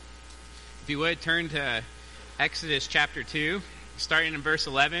If you would, turn to Exodus chapter 2. Starting in verse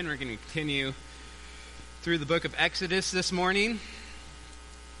 11, we're going to continue through the book of Exodus this morning.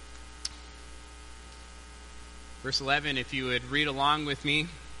 Verse 11, if you would read along with me.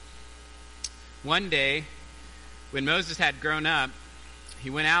 One day, when Moses had grown up, he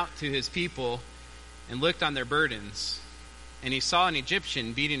went out to his people and looked on their burdens. And he saw an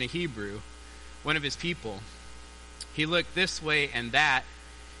Egyptian beating a Hebrew, one of his people. He looked this way and that,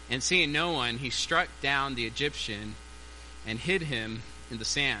 and seeing no one, he struck down the Egyptian and hid him in the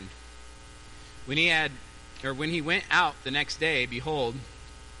sand. When he went out the next day, behold,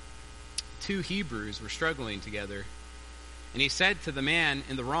 two Hebrews were struggling together. And he said to the man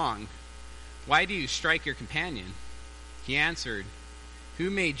in the wrong, "Why do you strike your companion?" He answered, "Who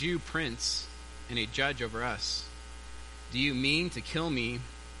made you prince and a judge over us? Do you mean to kill me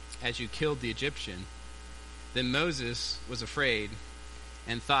as you killed the Egyptian?" Then Moses was afraid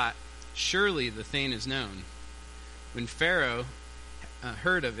and thought, "Surely the thing is known." When Pharaoh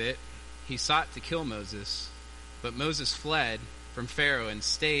heard of it, he sought to kill Moses. But Moses fled from Pharaoh and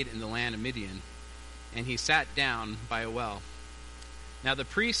stayed in the land of Midian. And he sat down by a well. Now the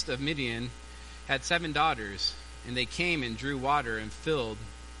priest of Midian had 7 daughters, and they came and drew water and filled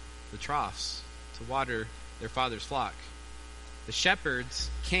the troughs to water their father's flock. The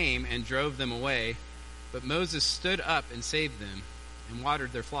shepherds came and drove them away, but Moses stood up and saved them and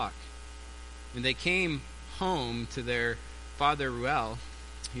watered their flock. When they came home to their father Reuel,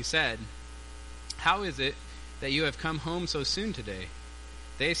 he said, "How is it that you have come home so soon today?"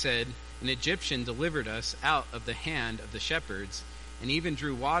 They said, "An Egyptian delivered us out of the hand of the shepherds, and even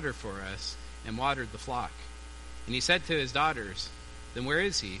drew water for us and watered the flock." And he said to his daughters, "Then where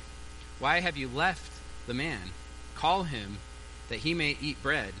is he? Why have you left the man? Call him, that he may eat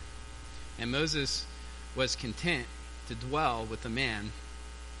bread." And Moses was content to dwell with the man,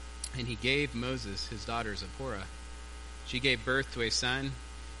 and he gave Moses his daughter Zipporah. She gave birth to a son,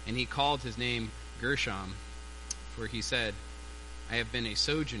 and he called his name Gershom, for he said, "I have been a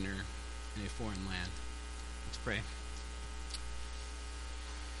sojourner in a foreign land." Let's pray.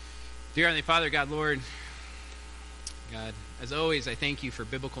 Dear Heavenly Father, God, Lord, God, as always, I thank you for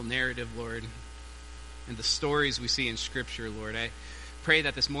biblical narrative, Lord, and the stories we see in Scripture, Lord. I pray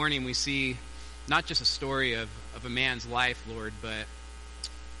that this morning we see not just a story of a man's life, Lord, but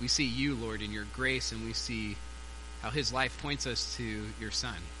we see you, Lord, in your grace, and we see how his life points us to your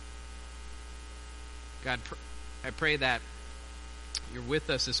Son. God, I pray that you're with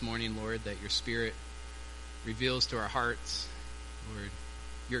us this morning, Lord, that your Spirit reveals to our hearts, Lord,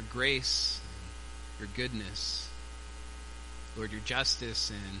 your grace, your goodness, Lord, your justice,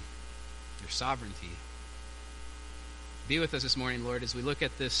 and your sovereignty. Be with us this morning, Lord, as we look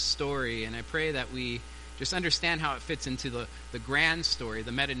at this story, and I pray that we just understand how it fits into the grand story,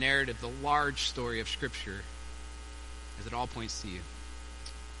 the meta-narrative, the large story of Scripture, as it all points to you.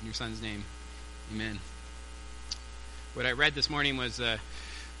 In your Son's name, amen. What I read this morning was the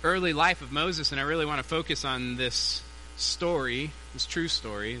early life of Moses, and I really want to focus on this story, this true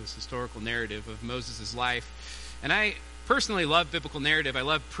story, this historical narrative of Moses' life. And I personally love biblical narrative. I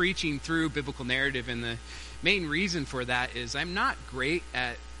love preaching through biblical narrative, and the main reason for that is I'm not great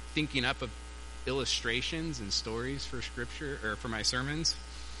at thinking up of illustrations and stories for Scripture or for my sermons.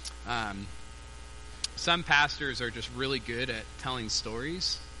 Some pastors are just really good at telling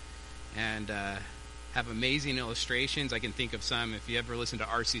stories and have amazing illustrations. I can think of some. If you ever listen to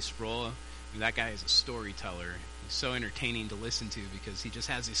R.C. Sproul, that guy is a storyteller. He's so entertaining to listen to because he just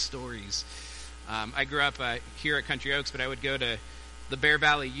has these stories. I grew up here at Country Oaks, but I would go to the Bear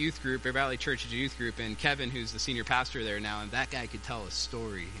Valley Youth Group, Bear Valley Church's youth group, and Kevin, who's the senior pastor there now, and that guy could tell a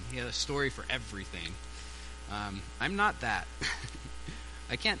story. And he had a story for everything. I'm not that.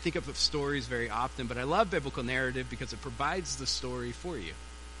 I can't think of stories very often, but I love biblical narrative because it provides the story for you.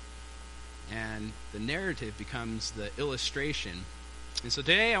 And the narrative becomes the illustration. And so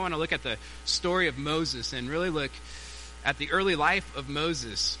today I want to look at the story of Moses and really look at the early life of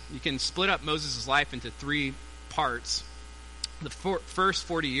Moses. You can split up Moses' life into 3 parts. The first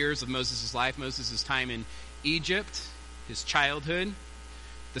 40 years of Moses' life, Moses' time in Egypt, his childhood.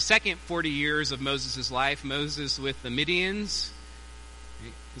 The second 40 years of Moses' life, Moses with the Midians,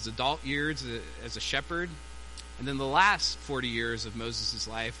 his adult years as a shepherd. And then the last 40 years of Moses'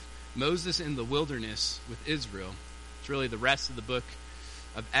 life, Moses in the wilderness with Israel. It's really the rest of the book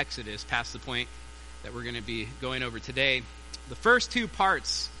of Exodus, past the point that we're going to be going over today. The first 2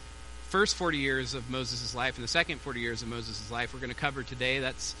 parts, first 40 years of Moses' life and the second 40 years of Moses' life, we're going to cover today.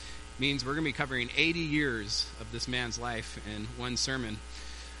 That means we're going to be covering 80 years of this man's life in one sermon.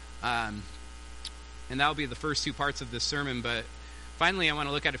 And that'll be the first 2 parts of this sermon. But Finally, I want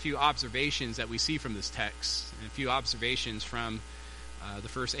to look at a few observations that we see from this text, and a few observations from the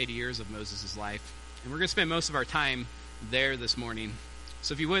first 80 years of Moses' life. And we're going to spend most of our time there this morning.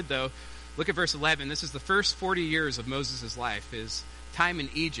 So if you would, though, look at verse 11. This is the first 40 years of Moses' life, his time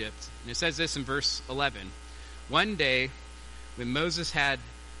in Egypt. And it says this in verse 11. One day, when Moses had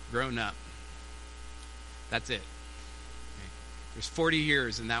grown up. That's it. There's 40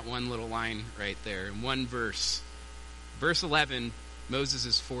 years in that one little line right there, in one verse. Verse 11, Moses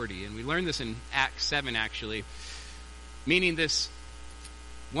is 40. And we learned this in Acts 7, actually. Meaning this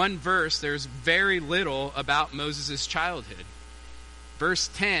one verse, there's very little about Moses' childhood. Verse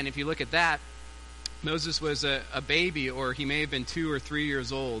 10, if you look at that, Moses was a baby, or he may have been 2 or 3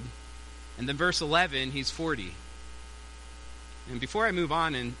 years old. And then verse 11, he's 40. And before I move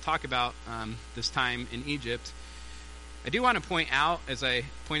on and talk about this time in Egypt, I do want to point out, as I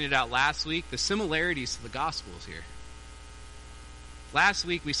pointed out last week, the similarities to the Gospels here. Last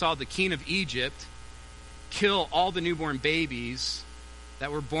week we saw the king of Egypt kill all the newborn babies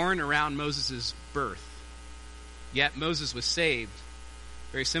that were born around Moses' birth. Yet Moses was saved.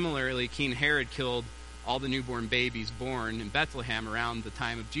 Very similarly, King Herod killed all the newborn babies born in Bethlehem around the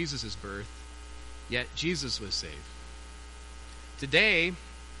time of Jesus' birth. Yet Jesus was saved. Today,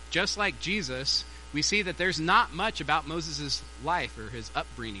 just like Jesus, we see that there's not much about Moses' life or his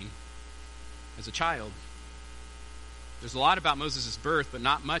upbringing as a child. There's a lot about Moses' birth, but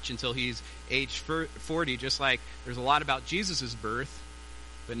not much until he's age 40, just like there's a lot about Jesus' birth,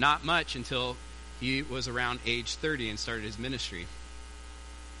 but not much until he was around age 30 and started his ministry.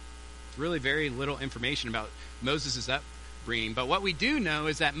 Really very little information about Moses' upbringing, but what we do know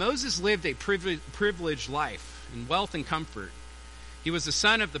is that Moses lived a privileged life in wealth and comfort. He was the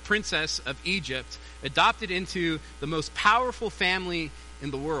son of the princess of Egypt, adopted into the most powerful family in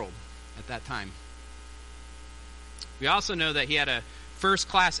the world at that time. We also know that he had a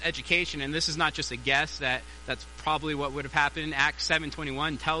first-class education, and this is not just a guess, that's probably what would have happened. Acts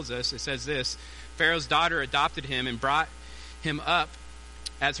 7:21 tells us, it says this, Pharaoh's daughter adopted him and brought him up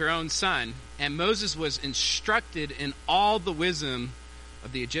as her own son, and Moses was instructed in all the wisdom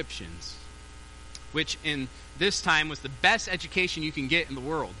of the Egyptians, which in this time was the best education you can get in the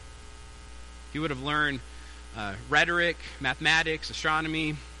world. He would have learned rhetoric, mathematics,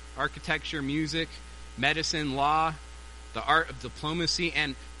 astronomy, architecture, music, medicine, law, the art of diplomacy,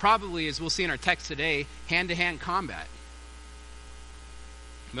 and probably, as we'll see in our text today, hand-to-hand combat.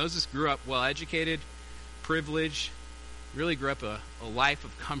 Moses grew up well-educated, privileged, really grew up a life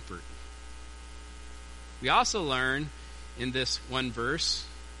of comfort. We also learn in this one verse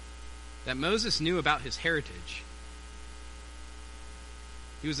that Moses knew about his heritage.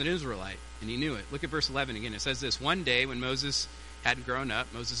 He was an Israelite, and he knew it. Look at verse 11 again. It says this, one day when Moses hadn't grown up,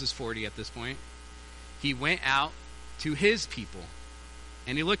 Moses is 40 at this point, he went out to his people,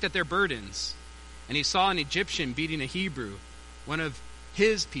 and he looked at their burdens, and he saw an Egyptian beating a Hebrew, one of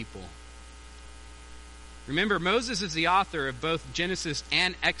his people. Remember, Moses is the author of both Genesis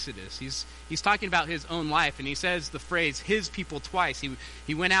and Exodus. He's talking about his own life, and he says the phrase, his people, twice.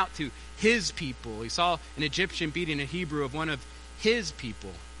 He went out to his people. He saw an Egyptian beating a Hebrew of one of his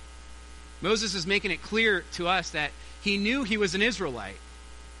people. Moses is making it clear to us that he knew he was an Israelite,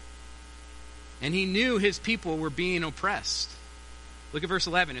 and he knew his people were being oppressed. Look at verse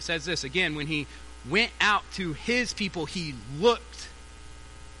 11. It says this, again, when he went out to his people, he looked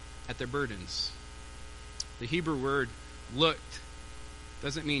at their burdens. The Hebrew word looked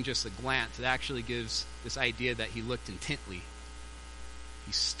doesn't mean just a glance. It actually gives this idea that he looked intently.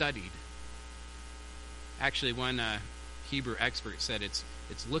 He studied. Actually, one Hebrew expert said it's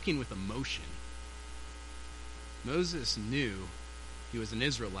looking with emotion. Moses knew he was an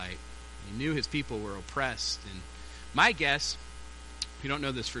Israelite. He knew his people were oppressed. And my guess, we don't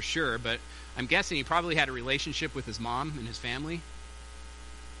know this for sure, but I'm guessing he probably had a relationship with his mom and his family.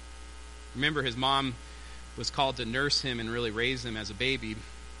 Remember, his mom was called to nurse him and really raise him as a baby.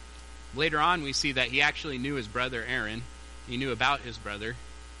 Later on, we see that he actually knew his brother Aaron. He knew about his brother.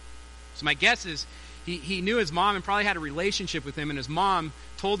 So my guess is he knew his mom and probably had a relationship with him, and his mom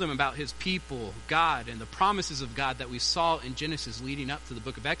told him about his people, God, and the promises of God that we saw in Genesis leading up to the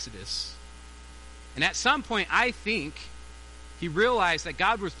book of Exodus. And at some point, I think he realized that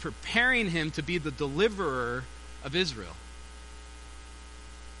God was preparing him to be the deliverer of Israel.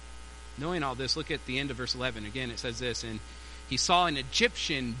 Knowing all this, look at the end of verse 11. Again, it says this, and he saw an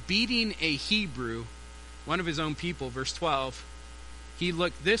Egyptian beating a Hebrew, one of his own people. Verse 12, he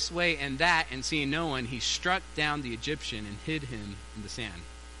looked this way and that, and seeing no one, he struck down the Egyptian and hid him in the sand.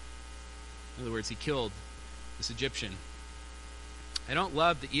 In other words, he killed this Egyptian. I don't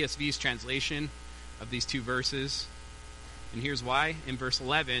love the ESV's translation of these two verses. And here's why. In verse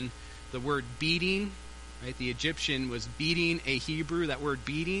 11, the word beating, right? The Egyptian was beating a Hebrew. That word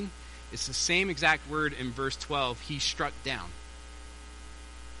beating, it's the same exact word in verse 12. He struck down.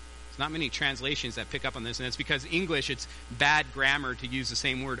 There's not many translations that pick up on this, and it's because English, it's bad grammar to use the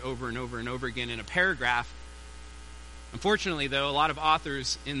same word over and over and over again in a paragraph. Unfortunately, though, a lot of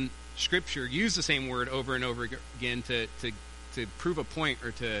authors in Scripture use the same word over and over again to prove a point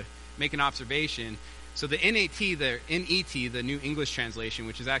or to make an observation. So the NET, the New English Translation,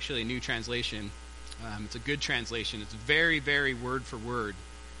 which is actually a new translation, it's a good translation. It's very, very word for word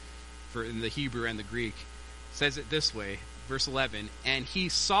in the Hebrew and the Greek. It says it this way, verse 11, and he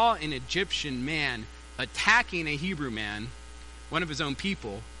saw an Egyptian man attacking a Hebrew man, one of his own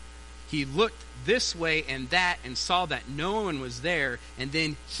people. He looked this way and that and saw that no one was there, and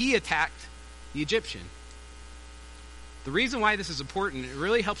then he attacked the Egyptian. The reason why this is important, it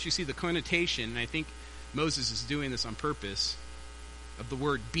really helps you see the connotation, and I think Moses is doing this on purpose, of the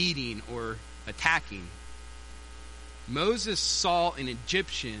word beating or attacking. Moses saw an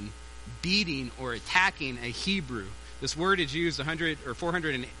Egyptian beating or attacking a Hebrew. This word is used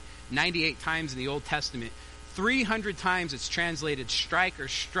 498 times in the Old Testament. 300 times it's translated strike or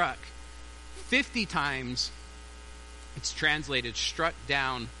struck. 50 times it's translated struck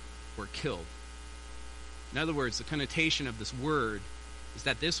down or killed. In other words, the connotation of this word is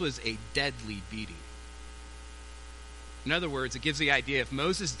that this was a deadly beating. In other words, it gives the idea if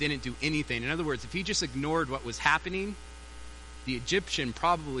Moses didn't do anything, in other words, if he just ignored what was happening, the Egyptian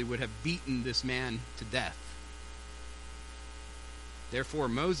probably would have beaten this man to death. Therefore,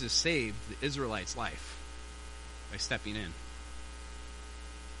 Moses saved the Israelites' life by stepping in.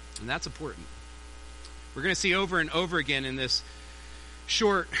 And that's important. We're going to see over and over again in this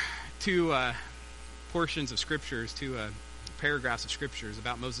short two portions of Scriptures, two paragraphs of Scriptures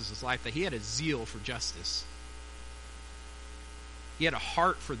about Moses' life, that he had a zeal for justice. He had a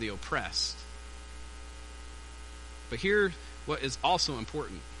heart for the oppressed. But here, what is also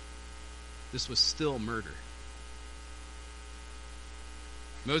important, this was still murder.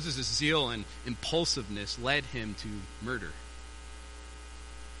 Moses' zeal and impulsiveness led him to murder.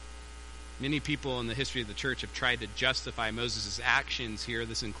 Many people in the history of the church have tried to justify Moses' actions here.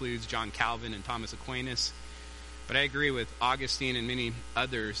 This includes John Calvin and Thomas Aquinas. But I agree with Augustine and many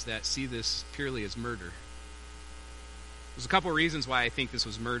others that see this purely as murder. There's a couple of reasons why I think this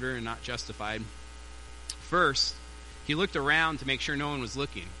was murder and not justified. First, he looked around to make sure no one was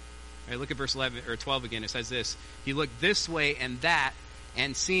looking. Right, look at verse 11 or 12 again. It says this: he looked this way and that,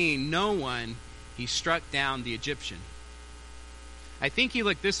 and seeing no one, he struck down the Egyptian. I think he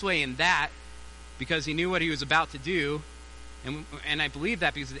looked this way and that because he knew what he was about to do, and I believe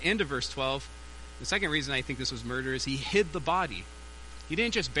that because at the end of verse 12, the second reason I think this was murder is he hid the body. He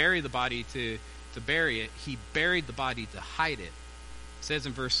didn't just bury the body to bury it, he buried the body to hide it. It says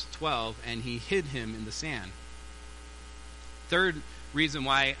in verse 12, and he hid him in the sand. Third reason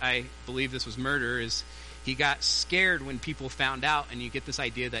why I believe this was murder is he got scared when people found out, and you get this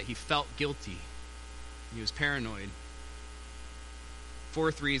idea that he felt guilty. He was paranoid.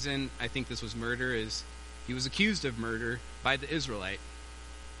 Fourth reason I think this was murder is he was accused of murder by the Israelite,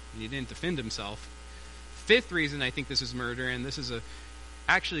 and he didn't defend himself. Fifth reason I think this is murder, and this is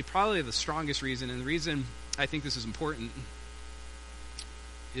actually probably the strongest reason, and the reason I think this is important,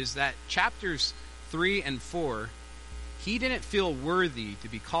 is that chapters 3 and 4, he didn't feel worthy to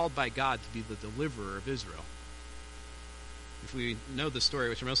be called by God to be the deliverer of Israel. If we know the story,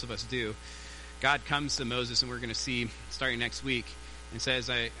 which most of us do, God comes to Moses, and we're going to see starting next week, and says,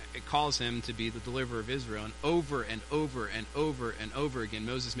 it calls him to be the deliverer of Israel. And over and over and over and over again,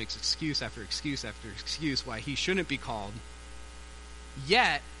 Moses makes excuse after excuse after excuse why he shouldn't be called.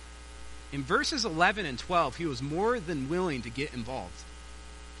 Yet, in verses 11 and 12, he was more than willing to get involved.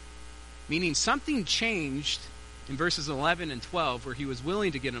 Meaning something changed in verses 11 and 12 where he was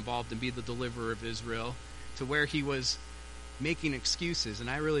willing to get involved and be the deliverer of Israel, to where he was making excuses. And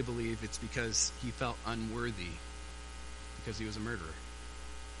I really believe it's because he felt unworthy, because he was a murderer.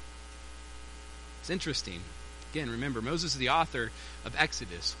 It's interesting. Again, remember, Moses is the author of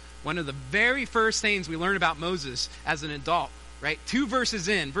Exodus. One of the very first things we learn about Moses as an adult, right? 2 verses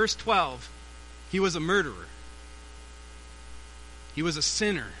in, verse 12, he was a murderer. He was a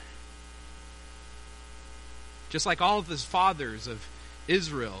sinner. Just like all of his fathers of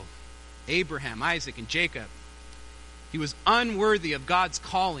Israel, Abraham, Isaac, and Jacob, he was unworthy of God's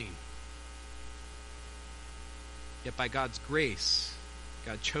calling. Yet by God's grace,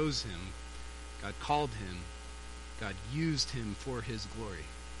 God chose him, God called him, God used him for his glory.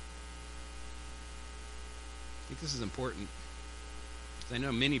 I think this is important, because I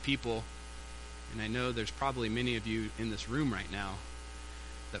know many people And I know there's probably many of you in this room right now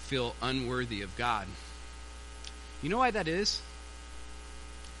that feel unworthy of God. You know why that is?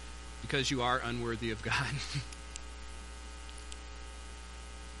 Because you are unworthy of God.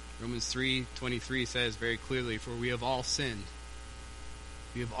 Romans 3:23 says very clearly, "For we have all sinned.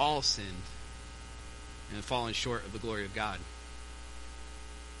 We have all sinned and have fallen short of the glory of God."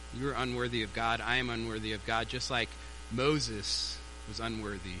 You are unworthy of God. I am unworthy of God, just like Moses was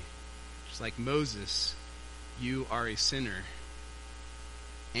unworthy. Just like Moses, you are a sinner.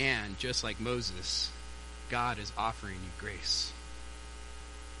 And just like Moses, God is offering you grace.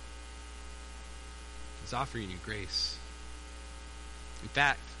 He's offering you grace. In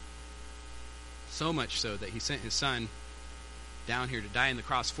fact, so much so that he sent his son down here to die on the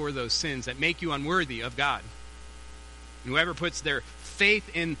cross for those sins that make you unworthy of God. And whoever puts their faith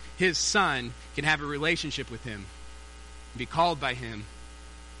in his son can have a relationship with him, be called by him,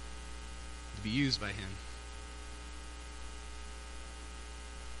 to be used by him.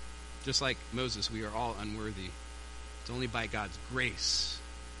 Just like Moses, we are all unworthy. It's only by God's grace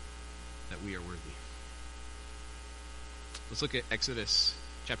that we are worthy. Let's look at Exodus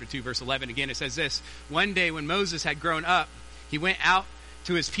chapter 2, verse 11. Again, it says this: "One day when Moses had grown up, he went out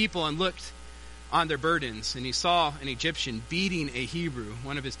to his people and looked on their burdens, and he saw an Egyptian beating a Hebrew,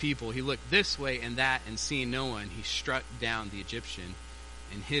 one of his people. He looked this way and that, and seeing no one, he struck down the Egyptian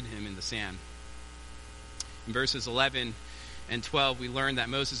and hid him in the sand." In verses 11 and 12, we learn that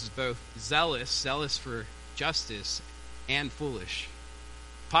Moses is both zealous for justice, and foolish.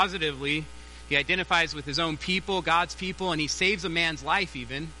 Positively, he identifies with his own people, God's people, and he saves a man's life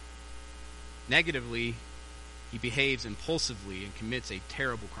even. Negatively, he behaves impulsively and commits a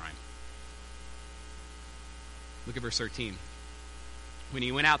terrible crime. Look at verse 13. "When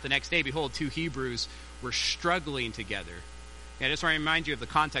he went out the next day, behold, two Hebrews were struggling together." I just want to remind you of the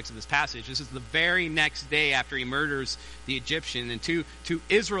context of this passage. This is the very next day after he murders the Egyptian, and two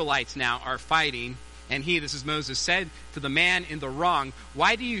Israelites now are fighting. And he, this is Moses, said to the man in the wrong,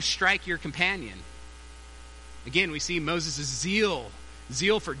 "Why do you strike your companion?" Again, we see Moses' zeal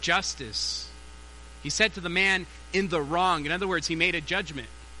for justice. He said to the man in the wrong. In other words, he made a judgment.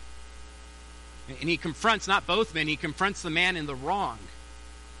 And he confronts not both men, he confronts the man in the wrong.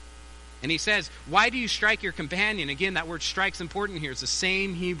 And he says, "Why do you strike your companion?" Again, that word strike's important here. It's the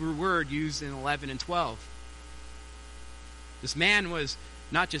same Hebrew word used in 11 and 12. This man was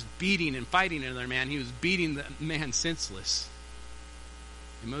not just beating and fighting another man, he was beating the man senseless.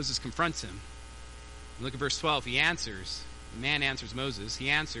 And Moses confronts him. And look at verse 12. He answers. The man answers Moses. He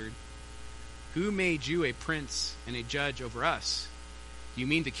answered, "Who made you a prince and a judge over us? Do you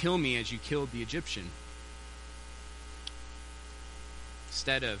mean to kill me as you killed the Egyptian?"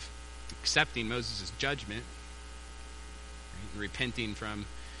 Instead of accepting Moses' judgment, right, and repenting from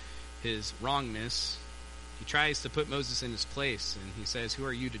his wrongness, he tries to put Moses in his place, and he says, "Who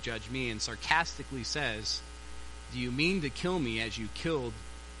are you to judge me?" and sarcastically says, "Do you mean to kill me as you killed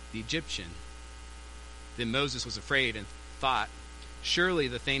the Egyptian?" Then Moses was afraid and thought, "Surely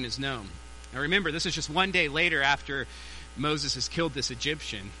the thing is known." Now remember, this is just one day later after Moses has killed this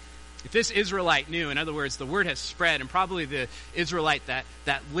Egyptian. If this Israelite knew, in other words, the word has spread, and probably the Israelite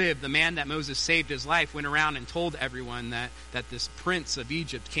that lived, the man that Moses saved his life, went around and told everyone that this prince of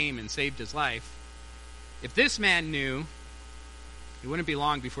Egypt came and saved his life. If this man knew, it wouldn't be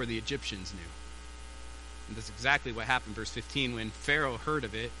long before the Egyptians knew. And that's exactly what happened. Verse 15, when Pharaoh heard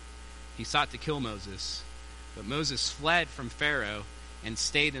of it, he sought to kill Moses. But Moses fled from Pharaoh and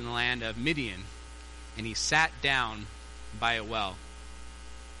stayed in the land of Midian, and he sat down by a well.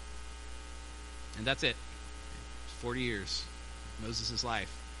 And that's it. 40 years. Moses' life.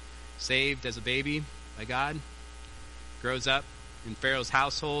 Saved as a baby by God. Grows up in Pharaoh's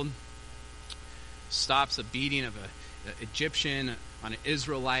household. Stops a beating of an Egyptian on an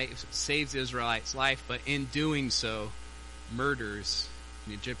Israelite. Saves the Israelite's life. But in doing so, murders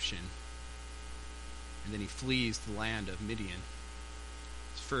an Egyptian. And then he flees to the land of Midian.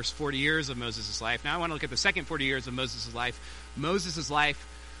 It's the first 40 years of Moses' life. Now I want to look at the second 40 years of Moses' life. Moses' life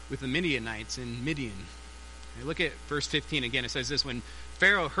with the Midianites in Midian. Okay, look at verse 15 again. It says this: when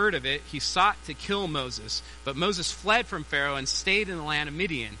Pharaoh heard of it, he sought to kill Moses. But Moses fled from Pharaoh and stayed in the land of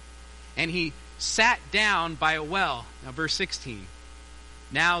Midian. And he sat down by a well. Now verse 16.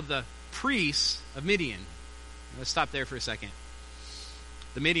 Now the priests of Midian. Let's stop there for a second.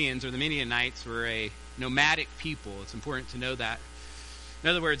 The Midians, or the Midianites, were a nomadic people. It's important to know that. In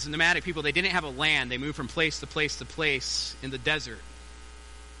other words, the nomadic people, they didn't have a land. They moved from place to place to place in the desert.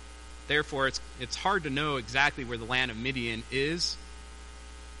 Therefore, it's hard to know exactly where the land of Midian is.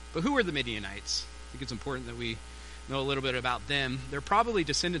 But who are the Midianites? I think it's important that we know a little bit about them. They're probably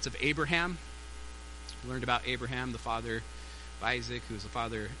descendants of Abraham. We learned about Abraham, the father of Isaac, who was the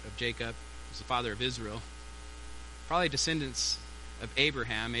father of Jacob, who was the father of Israel. Probably descendants of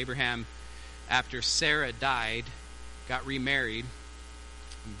Abraham. Abraham, after Sarah died, got remarried.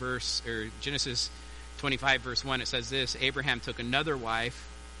 In Genesis 25, verse 1, it says this: Abraham took another wife,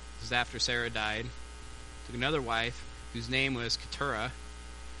 this is after Sarah died, took another wife whose name was Keturah.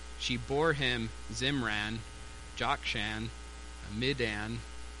 She bore him Zimran, Jokshan, Midan,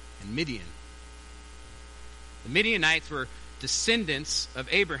 and Midian. The Midianites were descendants of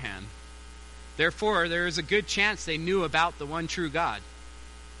Abraham. Therefore, there is a good chance they knew about the one true God.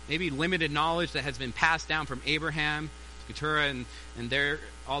 Maybe limited knowledge that has been passed down from Abraham to Keturah and there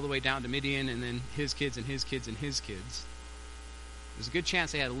all the way down to Midian, and then his kids and his kids and his kids. There's a good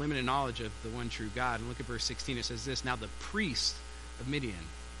chance they had a limited knowledge of the one true God. And look at verse 16. It says this: Now the priest of Midian.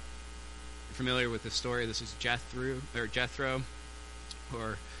 You're familiar with this story. This is Jethro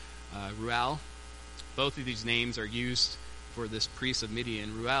or Ruel. Both of these names are used for this priest of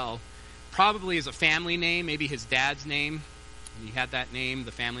Midian. Ruel probably is a family name, maybe his dad's name. And he had that name,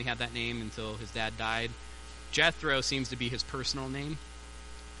 the family had that name until his dad died. Jethro seems to be his personal name.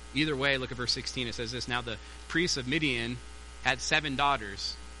 Either way, look at verse 16. It says this: Now the priest of Midian had 7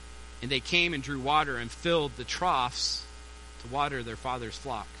 daughters, and they came and drew water and filled the troughs to water their father's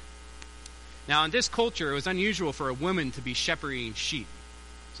flock. Now, in this culture, it was unusual for a woman to be shepherding sheep.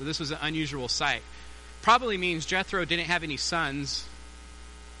 So this was an unusual sight. Probably means Jethro didn't have any sons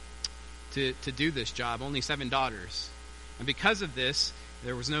to do this job, only 7 daughters. And because of this,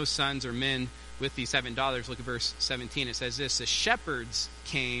 there was no sons or men with these 7 daughters. Look at verse 17. It says this: The shepherds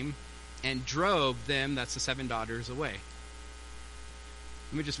came and drove them, that's the 7 daughters, away.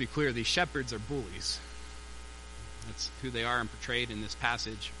 Let me just be clear. These shepherds are bullies. That's who they are and portrayed in this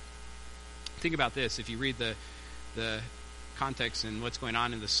passage. Think about this. If you read the context and what's going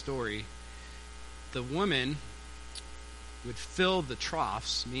on in the story, the woman would fill the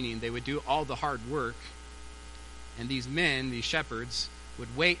troughs, meaning they would do all the hard work, and these men, these shepherds,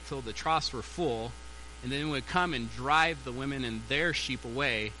 would wait till the troughs were full, and then would come and drive the women and their sheep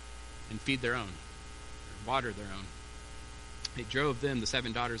away and feed their own, or water their own. They drove them, the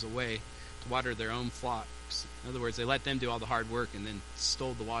 7 daughters, away to water their own flocks. In other words, they let them do all the hard work and then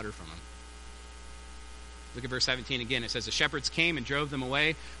stole the water from them. Look at verse 17 again. It says, The shepherds came and drove them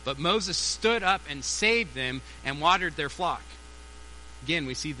away, but Moses stood up and saved them and watered their flock. Again,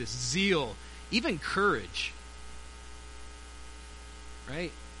 we see this zeal, even courage.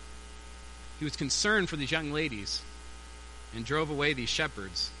 Right? He was concerned for these young ladies and drove away these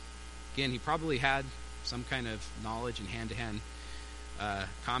shepherds. Again, he probably had some kind of knowledge in hand-to-hand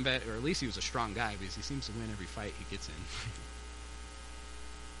combat, or at least he was a strong guy, because he seems to win every fight he gets in.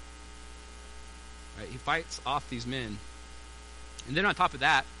 Right? He fights off these men. And then on top of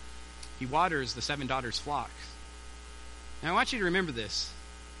that, he waters the 7 daughters' flocks. Now I want you to remember this.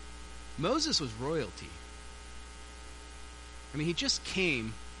 Moses was royalty. I mean, he just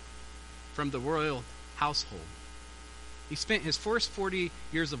came from the royal household. He spent his first 40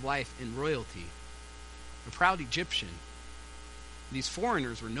 years of life in royalty. A proud Egyptian. These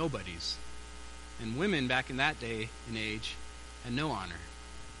foreigners were nobodies. And women back in that day and age had no honor.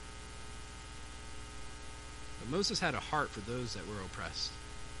 But Moses had a heart for those that were oppressed.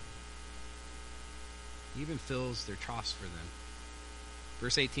 He even fills their troughs for them.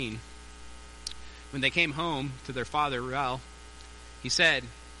 Verse 18. When they came home to their father Reuel, he said,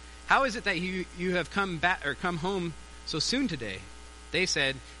 How is it that you have come back or come home so soon today? They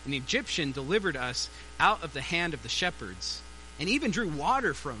said, An Egyptian delivered us out of the hand of the shepherds, and even drew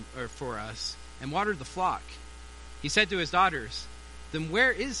water for us and watered the flock. He said to his daughters, Then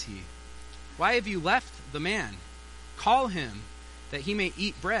where is he? Why have you left the man? Call him, that he may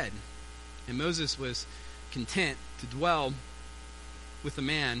eat bread. And Moses was content to dwell with the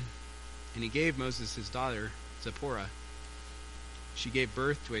man, and he gave Moses his daughter, Zipporah. She gave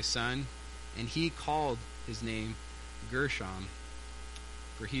birth to a son, and he called his name Gershom.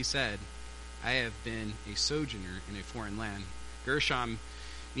 For he said, I have been a sojourner in a foreign land. Gershom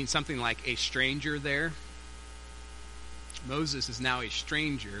means something like a stranger there. Moses is now a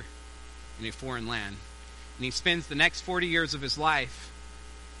stranger in a foreign land. And he spends the next 40 years of his life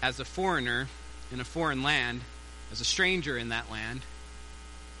as a foreigner in a foreign land, as a stranger in that land.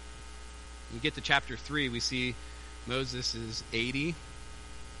 When we get to chapter 3, we see Moses is 80.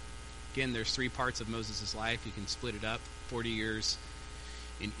 Again, there's 3 parts of Moses' life. You can split it up. 40 years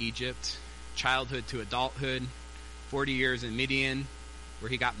in Egypt, childhood to adulthood, 40 years in Midian, where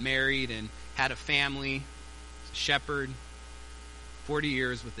he got married and had a family, a shepherd, 40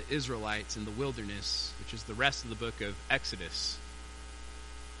 years with the Israelites in the wilderness, which is the rest of the book of Exodus.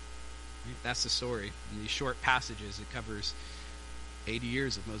 Right? That's the story. In these short passages, it covers 80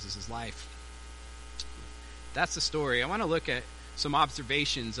 years of Moses' life. That's the story. I want to look at some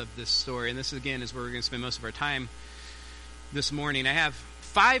observations of this story, and this, again, is where we're going to spend most of our time this morning. I have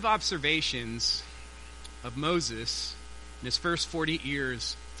 5 observations of Moses in his first 40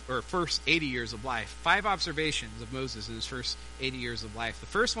 years, or first 80 years of life. 5 observations of Moses in his first 80 years of life. The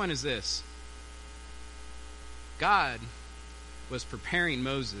first one is this: God was preparing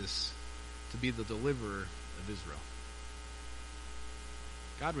Moses to be the deliverer of Israel.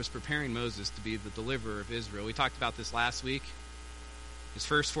 God was preparing Moses to be the deliverer of Israel. We talked about this last week. His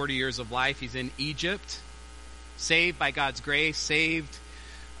first 40 years of life, he's in Egypt, saved by God's grace, saved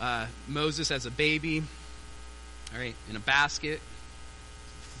Moses as a baby, all right, in a basket,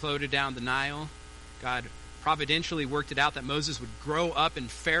 floated down the Nile. God providentially worked it out that Moses would grow up in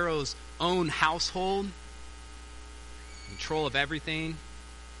Pharaoh's own household, control of everything,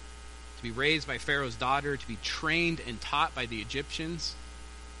 to be raised by Pharaoh's daughter, to be trained and taught by the Egyptians.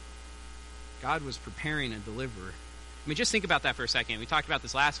 God was preparing a deliverer. I mean, just think about that for a second. We talked about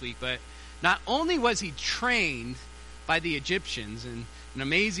this last week, but not only was he trained by the Egyptians in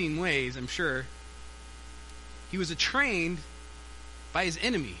amazing ways, I'm sure, he was trained by his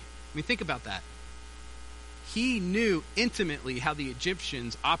enemy. I mean, think about that. He knew intimately how the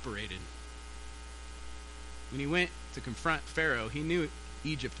Egyptians operated. When he went to confront Pharaoh, he knew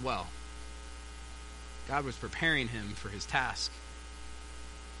Egypt well. God was preparing him for his task.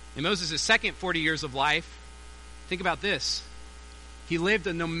 In Moses' second 40 years of life, think about this. He lived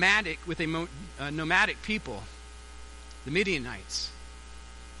with a nomadic people, the Midianites,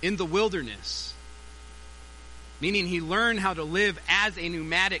 in the wilderness. Meaning he learned how to live as a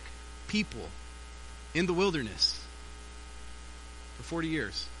nomadic people in the wilderness for 40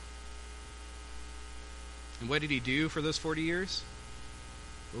 years. And what did he do for those 40 years?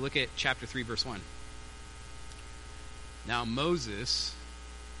 We'll look at chapter 3, verse 1. Now Moses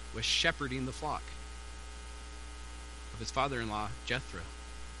was shepherding the flock of his father-in-law, Jethro.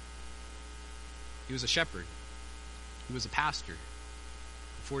 He was a shepherd. He was a pastor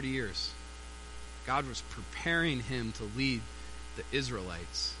for 40 years. God was preparing him to lead the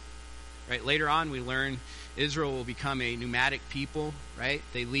Israelites. Right? Later on, we learn Israel will become a nomadic people, right?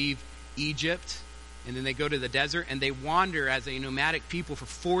 They leave Egypt, and then they go to the desert, and they wander as a nomadic people for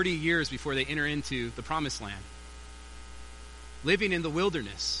 40 years before they enter into the promised land. Living in the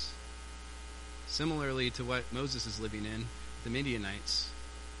wilderness, similarly to what Moses is living in, the Midianites.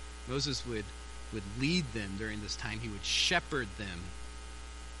 Moses would lead them during this time. He would shepherd them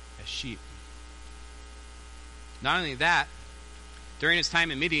as sheep. Not only that, during his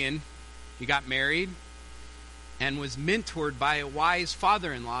time in Midian, he got married and was mentored by a wise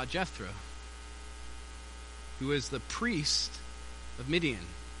father-in-law, Jethro, who was the priest of Midian.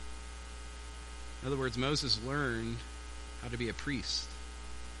 In other words, Moses learned how to be a priest.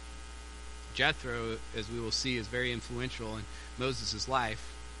 Jethro, as we will see, is very influential in Moses'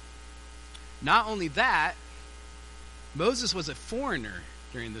 life. Not only that, Moses was a foreigner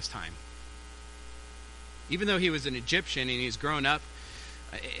during this time. Even though he was an Egyptian and he's grown up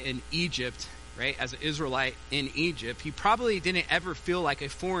in Egypt, right, as an Israelite in Egypt, he probably didn't ever feel like a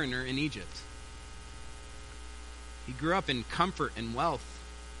foreigner in Egypt. He grew up in comfort and wealth,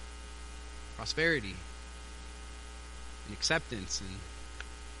 prosperity, and acceptance.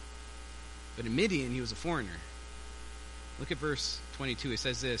 But in Midian, he was a foreigner. Look at verse 22. It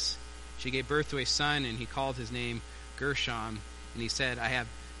says this: she gave birth to a son, and he called his name Gershom, and he said, I have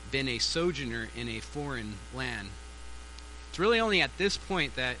been a sojourner in a foreign land. It's really only at this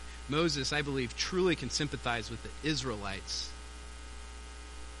point that Moses, I believe, truly can sympathize with the Israelites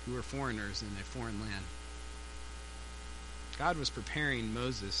who were foreigners in a foreign land. God was preparing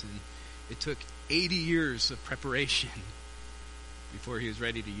Moses, and it took 80 years of preparation before he was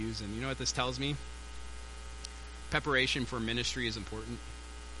ready to use him. You know what this tells me? Preparation for ministry is important.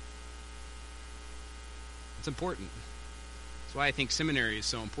 It's important. That's why I think seminary is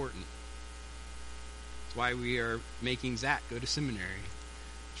so important. That's why we are making Zach go to seminary.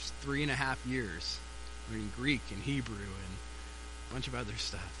 Just 3.5 years learning Greek and Hebrew and a bunch of other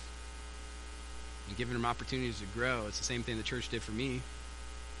stuff. And giving them opportunities to grow. It's the same thing the church did for me.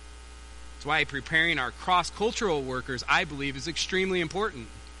 That's why preparing our cross-cultural workers, I believe, is extremely important.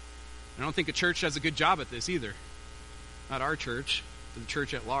 I don't think a church does a good job at this either. Not our church, but the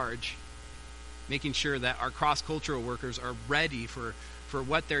church at large. Making sure that our cross-cultural workers are ready for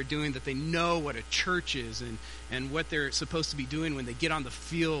what they're doing, that they know what a church is and what they're supposed to be doing when they get on the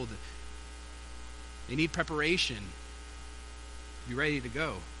field. They need preparation to be ready to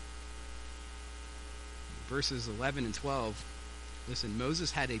go. Verses 11 and 12 Listen,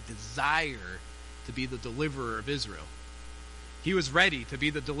 Moses had a desire to be the deliverer of Israel. He was ready to be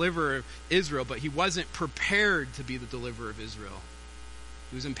the deliverer of Israel, but he wasn't prepared to be the deliverer of Israel.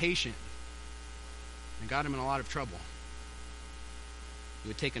 He was impatient and got him in a lot of trouble. It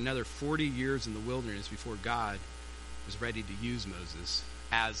would take another 40 years in the wilderness before God was ready to use Moses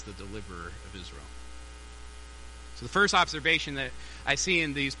as the deliverer of Israel. So the first observation that I see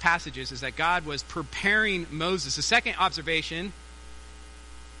in these passages is that God was preparing Moses. The second observation,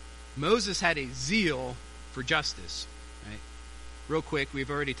 Moses had a zeal for justice. Right? Real quick,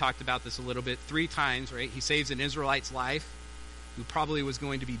 we've already talked about this a little bit. 3 times, right? He saves an Israelite's life who probably was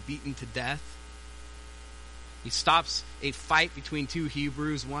going to be beaten to death. He stops a fight between 2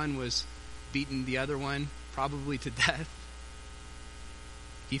 Hebrews. One was beating the other one, probably to death.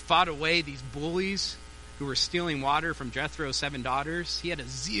 He fought away these bullies who were stealing water from Jethro's 7 daughters. He had a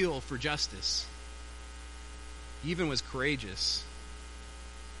zeal for justice. He even was courageous.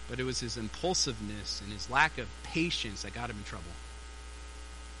 But it was his impulsiveness and his lack of patience that got him in trouble.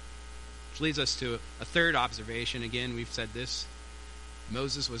 Which leads us to a third observation. Again, we've said this.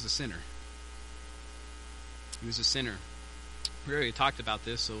 Moses was a sinner. He was a sinner. We already talked about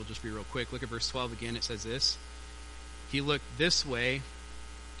this, so we'll just be real quick. Look at verse 12 again. It says this. He looked this way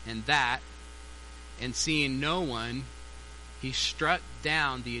and that, and seeing no one, he struck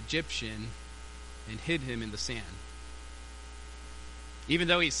down the Egyptian and hid him in the sand. Even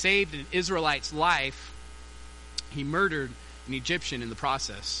though he saved an Israelite's life, he murdered an Egyptian in the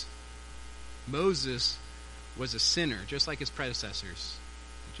process. Moses was a sinner, just like his predecessors,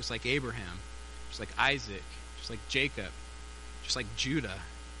 just like Abraham, just like Isaac, just like Jacob, just like Judah.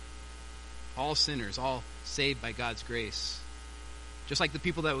 All sinners, all saved by God's grace. Just like the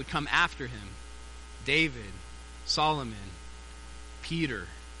people that would come after him. David, Solomon, Peter,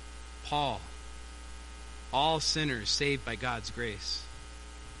 Paul. All sinners saved by God's grace.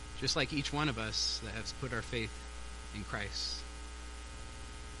 Just like each one of us that has put our faith in Christ.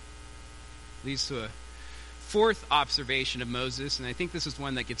 Leads to a fourth observation of Moses, and I think this is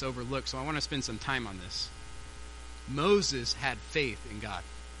one that gets overlooked, so I want to spend some time on this. Moses had faith in God.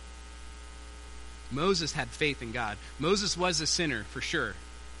 Moses had faith in God. Moses was a sinner, for sure.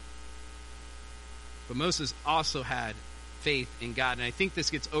 But Moses also had faith in God, and I think this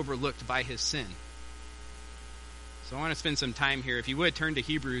gets overlooked by his sin. So I want to spend some time here. If you would, turn to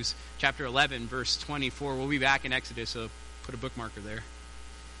Hebrews chapter 11, verse 24. We'll be back in Exodus, so put a bookmarker there.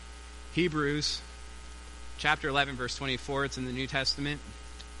 Hebrews chapter 11, verse 24. It's in the New Testament.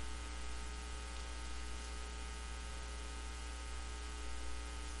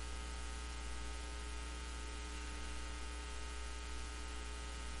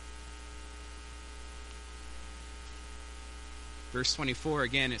 Verse 24,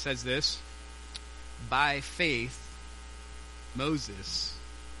 again, it says this. By faith, Moses,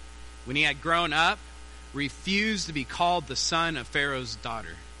 when he had grown up, refused to be called the son of Pharaoh's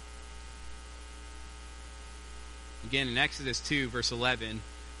daughter. Again, in Exodus 2, verse 11,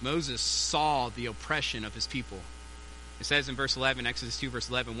 Moses saw the oppression of his people. It says in verse 11, Exodus 2, verse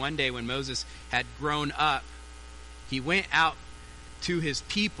 11, one day when Moses had grown up, he went out to his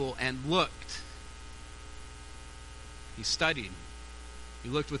people and looked. He studied. He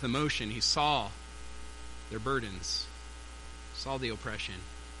looked with emotion. He saw their burdens, saw the oppression.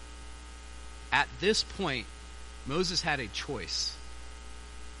 At this point, Moses had a choice.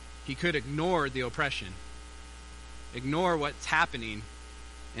 He could ignore the oppression, ignore what's happening,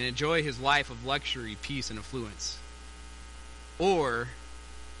 and enjoy his life of luxury, peace, and affluence. Or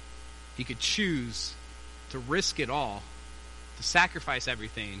he could choose to risk it all, to sacrifice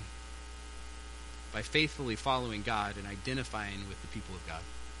everything by faithfully following God and identifying with the people of God.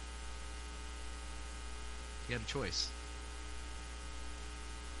 He had a choice.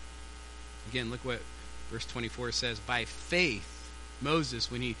 Again, look what verse 24 says. By faith,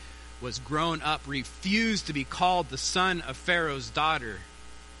 Moses, when he was grown up, refused to be called the son of Pharaoh's daughter.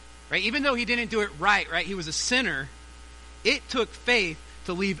 Right? Even though he didn't do it right? He was a sinner. It took faith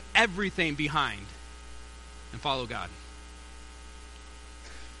to leave everything behind and follow God.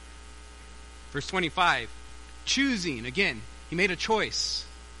 Verse 25, choosing, again, he made a choice.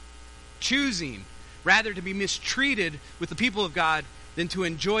 Choosing rather to be mistreated with the people of God than to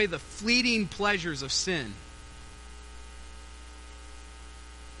enjoy the fleeting pleasures of sin.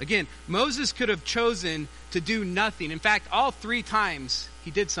 Again, Moses could have chosen to do nothing. In fact, all 3 times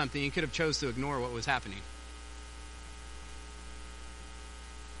he did something, he could have chose to ignore what was happening.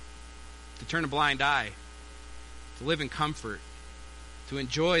 To turn a blind eye, to live in comfort, to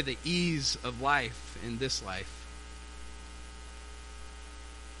enjoy the ease of life in this life.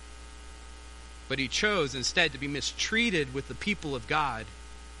 But he chose instead to be mistreated with the people of God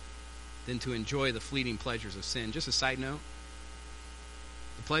than to enjoy the fleeting pleasures of sin. Just a side note,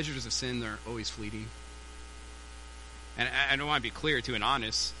 the pleasures of sin are always fleeting. And I don't want to be clear too and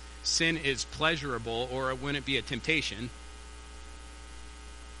honest. Sin is pleasurable, or it wouldn't be a temptation,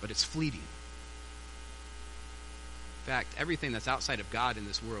 but it's fleeting. In fact, everything that's outside of God in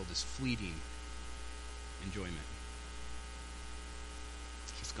this world is fleeting enjoyment.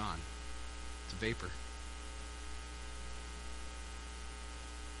 It's just gone. It's a vapor.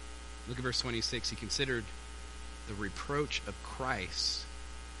 Look at verse 26. He considered the reproach of Christ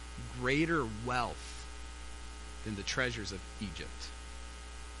greater wealth than the treasures of Egypt.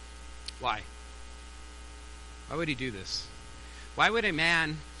 Why? Why would he do this? Why would a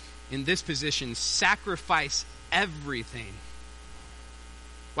man in this position sacrifice everything?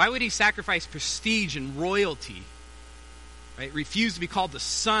 Why would he sacrifice prestige and royalty? Right? Refuse to be called the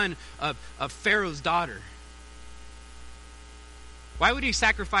son of Pharaoh's daughter. Why would he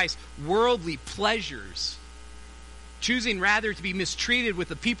sacrifice worldly pleasures, choosing rather to be mistreated with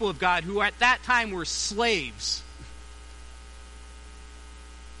the people of God who at that time were slaves,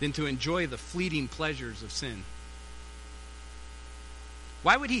 than to enjoy the fleeting pleasures of sin?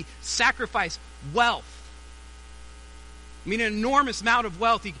 Why would he sacrifice wealth? I mean, an enormous amount of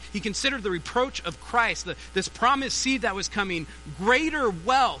wealth. He considered the reproach of Christ, this promised seed that was coming, greater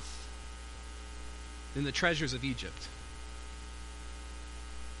wealth than the treasures of Egypt.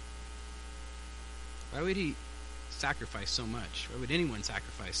 Why would he sacrifice so much? Why would anyone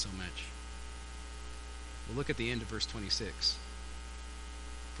sacrifice so much? Well, look at the end of verse 26.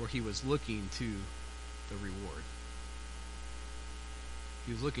 For he was looking to the reward.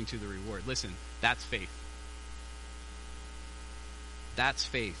 He was looking to the reward. Listen, that's faith. That's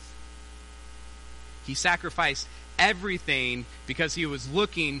faith. He sacrificed everything because he was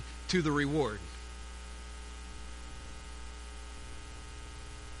looking to the reward.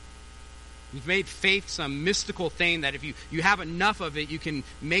 We've made faith some mystical thing that if you have enough of it, you can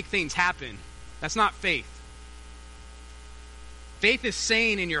make things happen. That's not faith. Faith is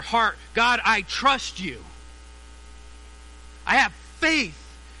saying in your heart, God, I trust you. I have faith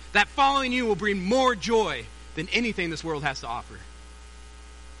that following you will bring more joy than anything this world has to offer.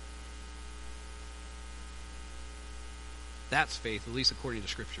 That's faith, at least according to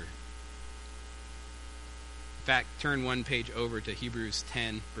Scripture. In fact, turn one page over to Hebrews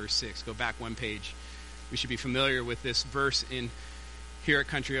 10, verse 6. Go back one page. We should be familiar with this verse here at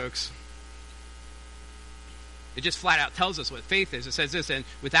Country Oaks. It just flat out tells us what faith is. It says this, and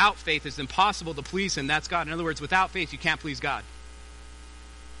without faith it's impossible to please him. That's God. In other words, without faith you can't please God.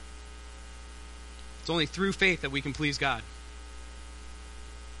 It's only through faith that we can please God.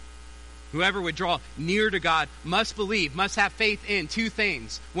 Whoever would draw near to God must believe, must have faith in two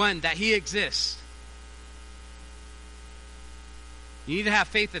things. One, that he exists. You need to have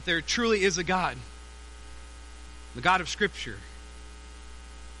faith that there truly is a God. The God of Scripture.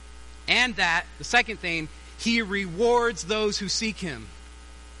 And that, the second thing, he rewards those who seek him.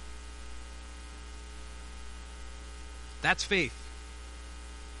 That's faith.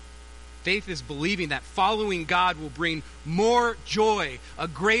 Faith is believing that following God will bring more joy, a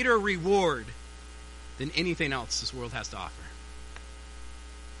greater reward than anything else this world has to offer.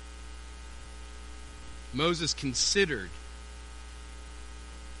 Moses considered.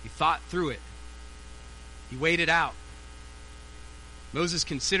 He thought through it. He weighed it out. Moses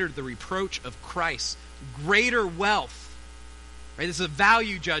considered the reproach of Christ greater wealth. Right? This is a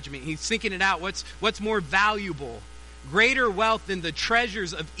value judgment. He's thinking it out. What's more valuable? Greater wealth than the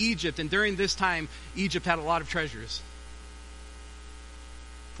treasures of Egypt. And during this time, Egypt had a lot of treasures.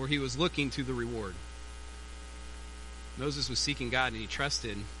 For he was looking to the reward. Moses was seeking God, and he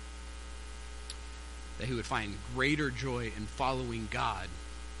trusted that he would find greater joy in following God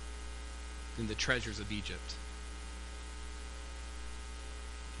than the treasures of Egypt.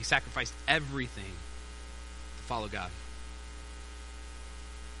 He sacrificed everything to follow God.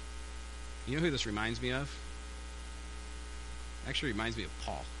 You know who this reminds me of? It actually reminds me of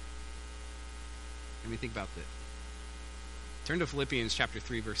Paul. Let me think about that. Turn to Philippians chapter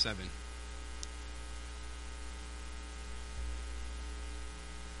 3, verse 7.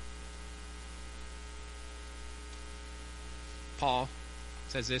 Paul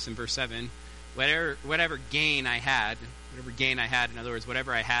says this in verse 7. Whatever gain I had, in other words,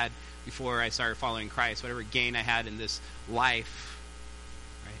 whatever I had before I started following Christ, whatever gain I had in this life,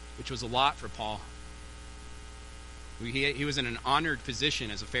 right, which was a lot for Paul. He was in an honored position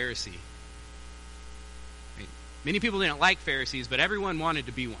as a Pharisee. Right? Many people didn't like Pharisees, but everyone wanted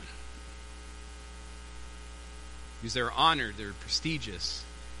to be one. Because they were honored, they were prestigious,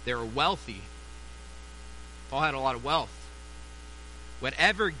 they were wealthy. Paul had a lot of wealth.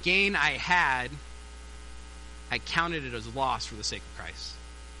 Whatever gain I had, I counted it as loss for the sake of Christ.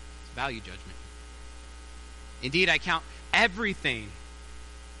 It's a value judgment. Indeed, I count everything.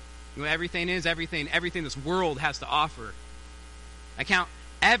 You know what everything is? Everything this world has to offer. I count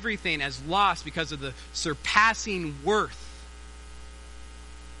everything as lost because of the surpassing worth.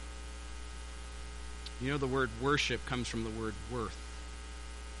 You know, the word worship comes from the word worth.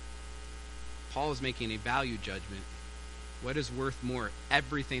 Paul is making a value judgment. What is worth more?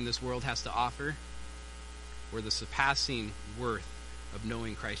 Everything this world has to offer, or the surpassing worth of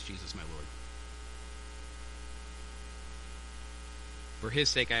knowing Christ Jesus my Lord? For his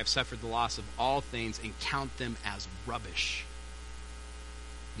sake I have suffered the loss of all things and count them as rubbish,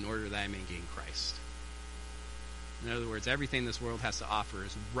 in order that I may gain Christ. In other words, everything this world has to offer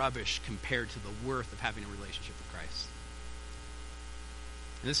is rubbish compared to the worth of having a relationship with Christ.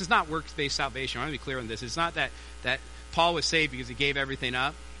 And this is not works-based salvation. I want to be clear on this. It's not that Paul was saved because he gave everything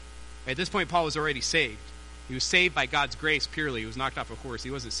up. At this point, Paul was already saved. He was saved by God's grace purely. He was knocked off a horse.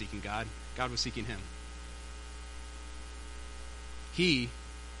 He wasn't seeking God. God was seeking him.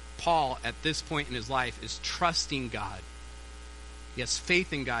 Paul, at this point in his life, is trusting God. He has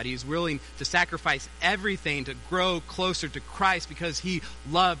faith in God. He's willing to sacrifice everything to grow closer to Christ because he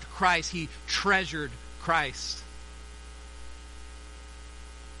loved Christ. He treasured Christ.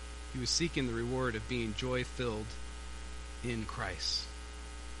 He was seeking the reward of being joy-filled in Christ.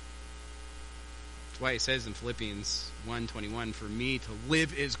 That's why he says in Philippians 1:21, for me to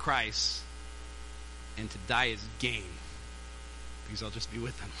live is Christ and to die is gain, because I'll just be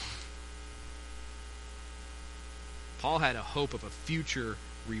with him. Paul had a hope of a future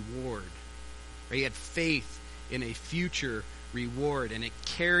reward. Right? He had faith in a future reward, and it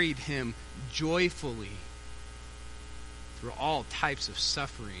carried him joyfully through all types of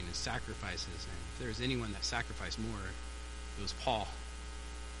suffering and sacrifices. And if there was anyone that sacrificed more, it was Paul.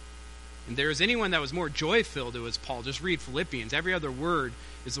 And there was anyone that was more joy-filled, it was Paul. Just read Philippians. Every other word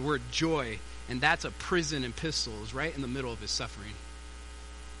is the word joy, and that's a prison epistle. It was right in the middle of his suffering.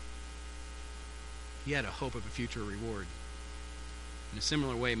 He had a hope of a future reward. In a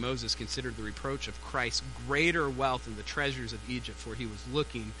similar way, Moses considered the reproach of Christ greater wealth than the treasures of Egypt, for he was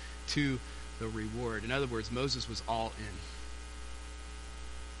looking to the reward. In other words, Moses was all in.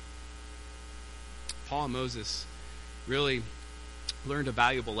 Paul and Moses really learned a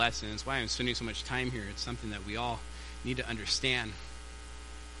valuable lesson. That's why I'm spending so much time here. It's something that we all need to understand.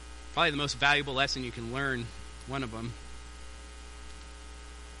 Probably the most valuable lesson you can learn, one of them.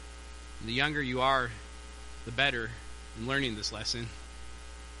 The younger you are, the better in learning this lesson.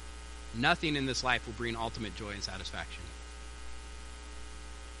 Nothing in this life will bring ultimate joy and satisfaction.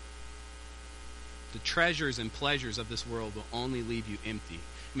 The treasures and pleasures of this world will only leave you empty.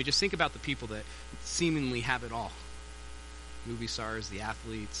 I mean, just think about the people that seemingly have it all. Movie stars, the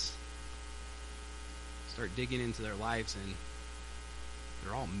athletes. Start digging into their lives and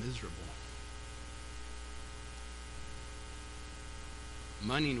they're all miserable.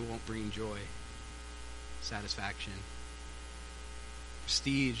 Money won't bring joy, satisfaction.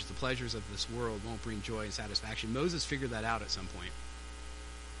 Prestige, the pleasures of this world won't bring joy and satisfaction. Moses figured that out at some point.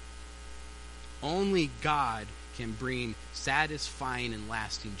 Only God can bring satisfying and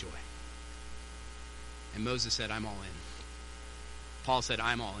lasting joy. And Moses said, I'm all in. Paul said,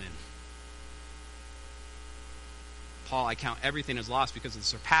 I'm all in. Paul, I count everything as lost because of the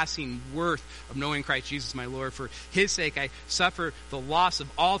surpassing worth of knowing Christ Jesus my Lord. For his sake I suffer the loss of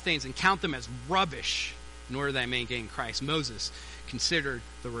all things and count them as rubbish in order that I may gain Christ. Moses considered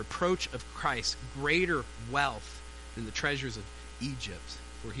the reproach of Christ greater wealth than the treasures of Egypt,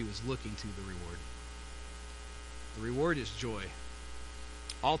 for he was looking to the reward. The reward is joy.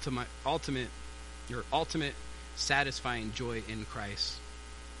 Ultimate satisfying joy in Christ.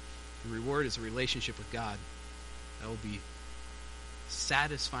 The reward is a relationship with God that will be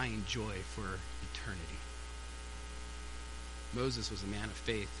satisfying joy for eternity. Moses was a man of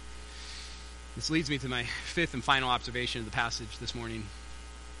faith. This leads me to my fifth and final observation of the passage this morning.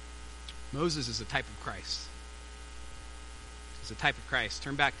 Moses is a type of Christ. He's a type of Christ.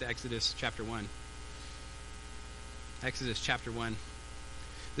 Turn back to Exodus chapter 1. Exodus chapter 1.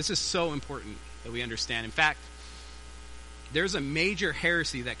 This is so important that we understand. In fact, there's a major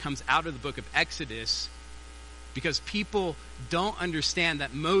heresy that comes out of the book of Exodus because people don't understand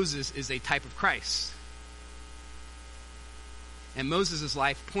that Moses is a type of Christ. And Moses'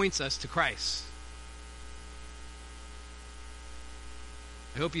 life points us to Christ.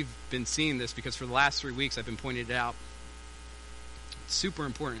 I hope you've been seeing this because for the last 3 weeks I've been pointing it out. It's super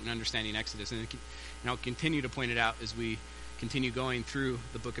important in understanding Exodus, and I'll continue to point it out as we continue going through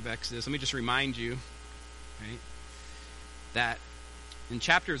the book of Exodus. Let me just remind you right? That in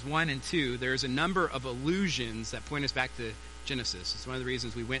chapters 1 and 2, there's a number of allusions that point us back to Genesis. It's one of the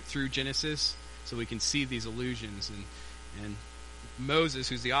reasons we went through Genesis, so we can see these allusions. And Moses,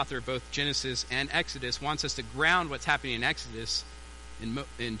 who's the author of both Genesis and Exodus, wants us to ground what's happening in Exodus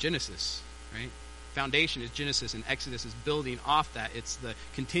in Genesis, right? Foundation is Genesis, and Exodus is building off that. It's the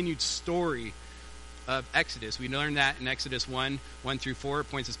continued story of Exodus. We learned that in Exodus 1 through 4.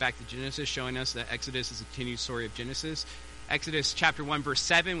 It points us back to Genesis, showing us that Exodus is a continued story of Genesis. Exodus chapter 1, verse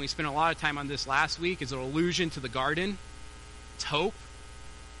 7, we spent a lot of time on this last week, is an allusion to the garden. It's hope.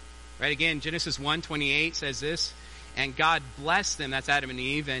 Right, again, Genesis 1:28 says this, and God blessed them, that's Adam and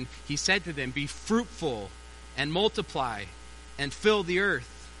Eve, and he said to them, be fruitful and multiply and fill the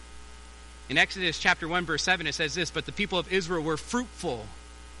earth. In Exodus chapter 1, verse 7, it says this, but the people of Israel were fruitful,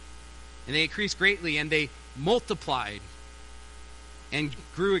 and they increased greatly, and they multiplied and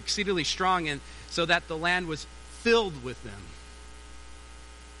grew exceedingly strong, and so that the land was filled with them.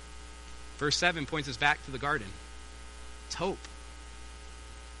 Verse 7 points us back to the garden. It's hope.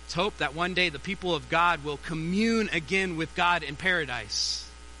 It's hope that one day the people of God will commune again with God in paradise.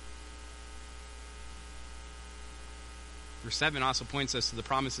 Verse 7 also points us to the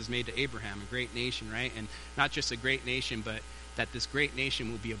promises made to Abraham, a great nation, right? And not just a great nation, but that this great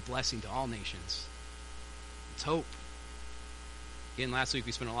nation will be a blessing to all nations. It's hope. Again, last week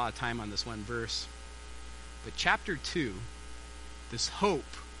we spent a lot of time on this one verse. But chapter 2, this hope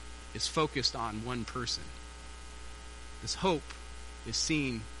is focused on one person. This hope is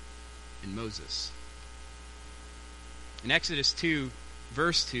seen in Moses. In Exodus 2,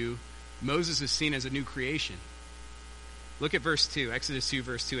 verse 2, Moses is seen as a new creation. Look at verse 2, Exodus 2,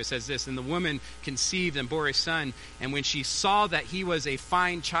 verse 2. It says this, and the woman conceived and bore a son, and when she saw that he was a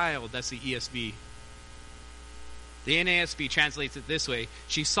fine child, that's the ESV. The NASB translates it this way,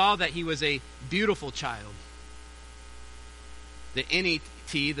 she saw that he was a beautiful child. The NET,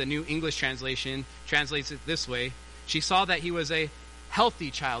 the New English Translation, translates it this way, she saw that he was a healthy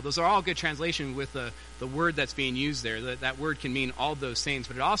child. Those are all good translations with the word that's being used there. That word can mean all those things,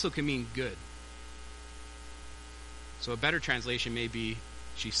 but it also can mean good. So a better translation may be,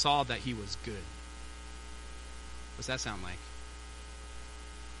 she saw that he was good. What's that sound like?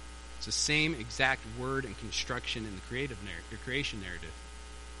 It's the same exact word and construction in the creation narrative.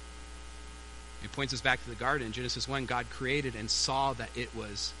 It points us back to the garden. In Genesis 1, God created and saw that it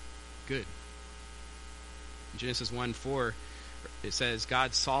was good. In Genesis 1:4, it says,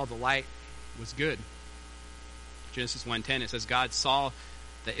 God saw the light was good. Genesis 1:10, it says, God saw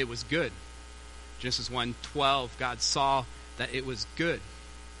that it was good. Genesis 1:12, God saw that it was good.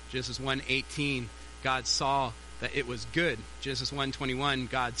 Genesis 1:18, God saw that it was good. Genesis 1:21,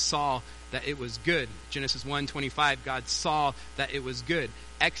 God saw that it was good. Genesis 1:25, God saw that it was good.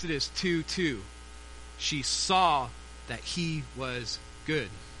 Exodus 2:2, she saw that he was good.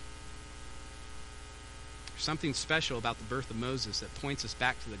 There's something special about the birth of Moses that points us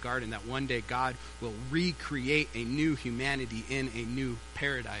back to the garden, that one day God will recreate a new humanity in a new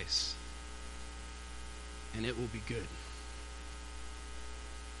paradise. And it will be good.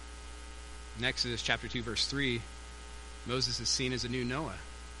 In Exodus chapter 2, verse 3, Moses is seen as a new Noah.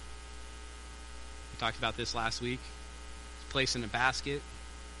 We talked about this last week. He's placed in a basket.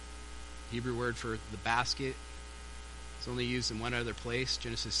 Hebrew word for the basket is only used in one other place,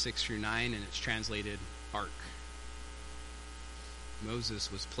 Genesis 6 through 9, and it's translated ark. Moses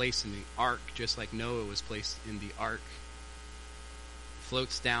was placed in the ark just like Noah was placed in the ark.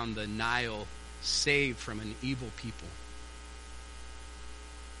 Floats down the Nile, saved from an evil people.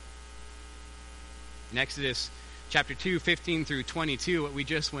 In Exodus chapter 2, 15 through 22, what we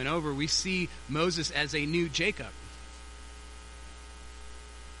just went over, we see Moses as a new Jacob.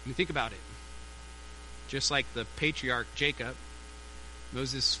 I mean, think about it. Just like the patriarch Jacob,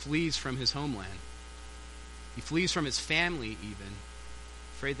 Moses flees from his homeland. He flees from his family even,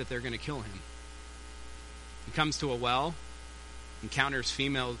 afraid that they're going to kill him. He comes to a well, encounters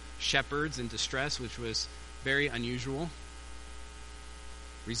female shepherds in distress, which was very unusual.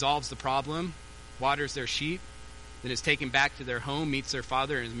 Resolves the problem, waters their sheep, then is taken back to their home, meets their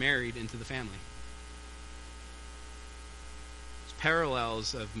father, and is married into the family.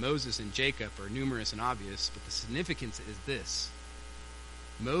 Parallels of Moses and Jacob are numerous and obvious, but the significance is this.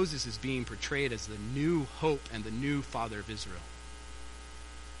 Moses is being portrayed as the new hope and the new father of Israel.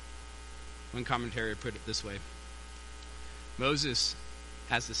 One commentator put it this way. Moses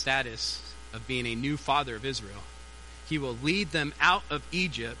has the status of being a new father of Israel. He will lead them out of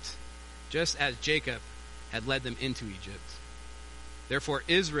Egypt just as Jacob had led them into Egypt. Therefore,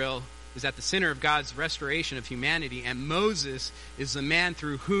 Israel is at the center of God's restoration of humanity, and Moses is the man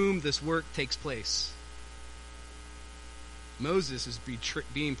through whom this work takes place. Moses is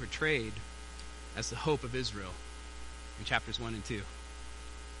being portrayed as the hope of Israel in chapters 1 and 2.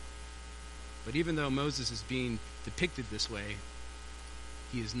 But even though Moses is being depicted this way,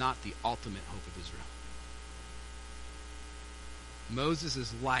 he is not the ultimate hope of Israel.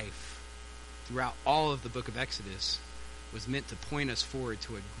 Moses' life throughout all of the book of Exodus was meant to point us forward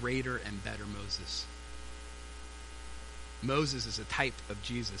to a greater and better Moses. Moses is a type of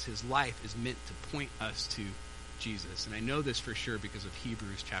Jesus. His life is meant to point us to Jesus. And I know this for sure because of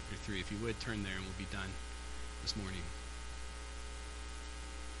Hebrews chapter 3. If you would, turn there and we'll be done this morning.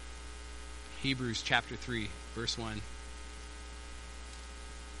 Hebrews chapter 3, verse 1.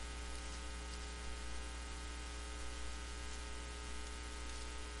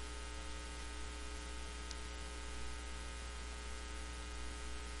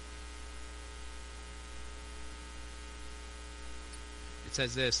 It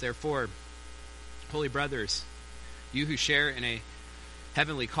says this, "Therefore, holy brothers, you who share in a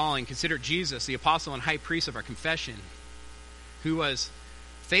heavenly calling, consider Jesus, the apostle and high priest of our confession, who was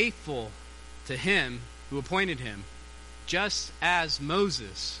faithful to him who appointed him, just as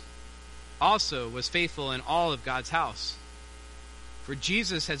Moses also was faithful in all of God's house. For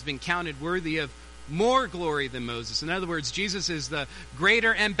Jesus has been counted worthy of more glory than Moses." In other words, Jesus is the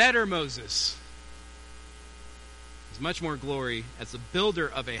greater and better Moses. There's much more glory, as the builder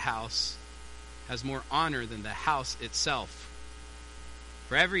of a house has more honor than the house itself.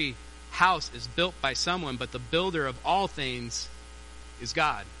 For every house is built by someone, but the builder of all things is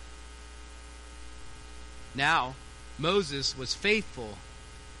God. Now, Moses was faithful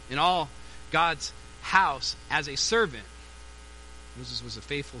in all God's house as a servant. Moses was a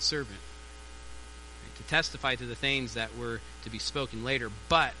faithful servant, right, to testify to the things that were to be spoken later.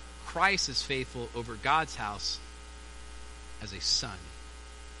 But Christ is faithful over God's house as a son.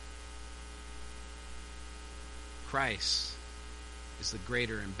 Christ is the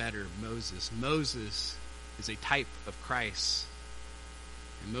greater and better Moses. Moses is a type of Christ.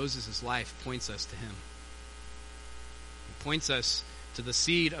 And Moses' life points us to him. It points us to the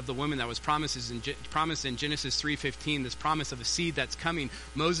seed of the woman that was promised in Genesis 3:15, this promise of a seed that's coming.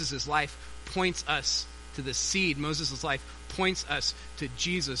 Moses' life points us to the seed. Moses' life points us to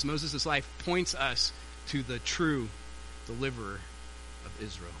Jesus. Moses' life points us to the true deliverer of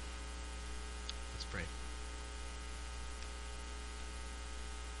Israel. Let's pray.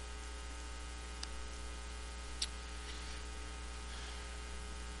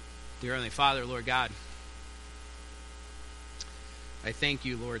 Dear Heavenly Father, Lord God, I thank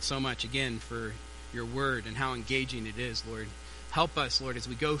you, Lord, so much again for your word and how engaging it is, Lord. Help us, Lord, as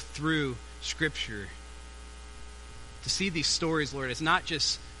we go through Scripture to see these stories, Lord, as not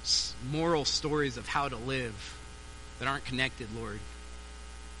just moral stories of how to live that aren't connected, Lord,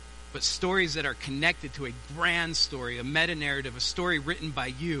 but stories that are connected to a grand story, a meta-narrative, a story written by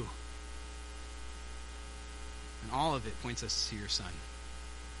you. And all of it points us to your Son.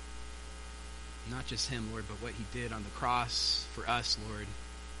 Not just him, Lord, but what he did on the cross for us, Lord.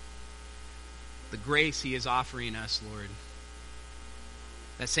 The grace he is offering us, Lord.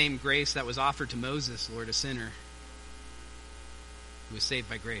 That same grace that was offered to Moses, Lord, a sinner who was saved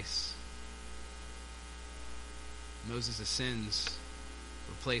by grace. Moses' sins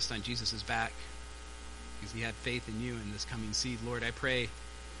were placed on Jesus' back because he had faith in you and this coming seed. Lord, I pray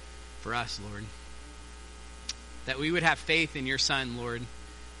for us, Lord, that we would have faith in your Son, Lord.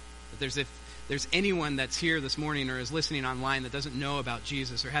 That if there's anyone that's here this morning or is listening online that doesn't know about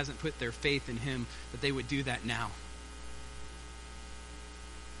Jesus or hasn't put their faith in him, that they would do that now.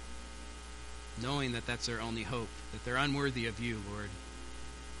 Knowing that that's their only hope, that they're unworthy of you, Lord,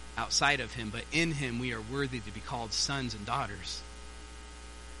 outside of him, but in him we are worthy to be called sons and daughters.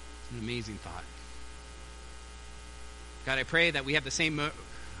 It's an amazing thought. God, I pray that we have the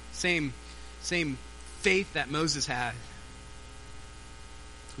same faith that Moses had,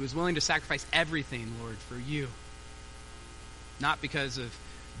 who was willing to sacrifice everything, Lord, for you. Not because of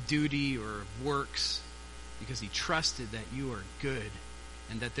duty or works, because he trusted that you are good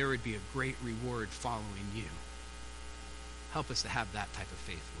and that there would be a great reward following you. Help us to have that type of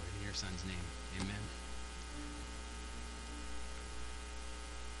faith, Lord, in your Son's name. Amen.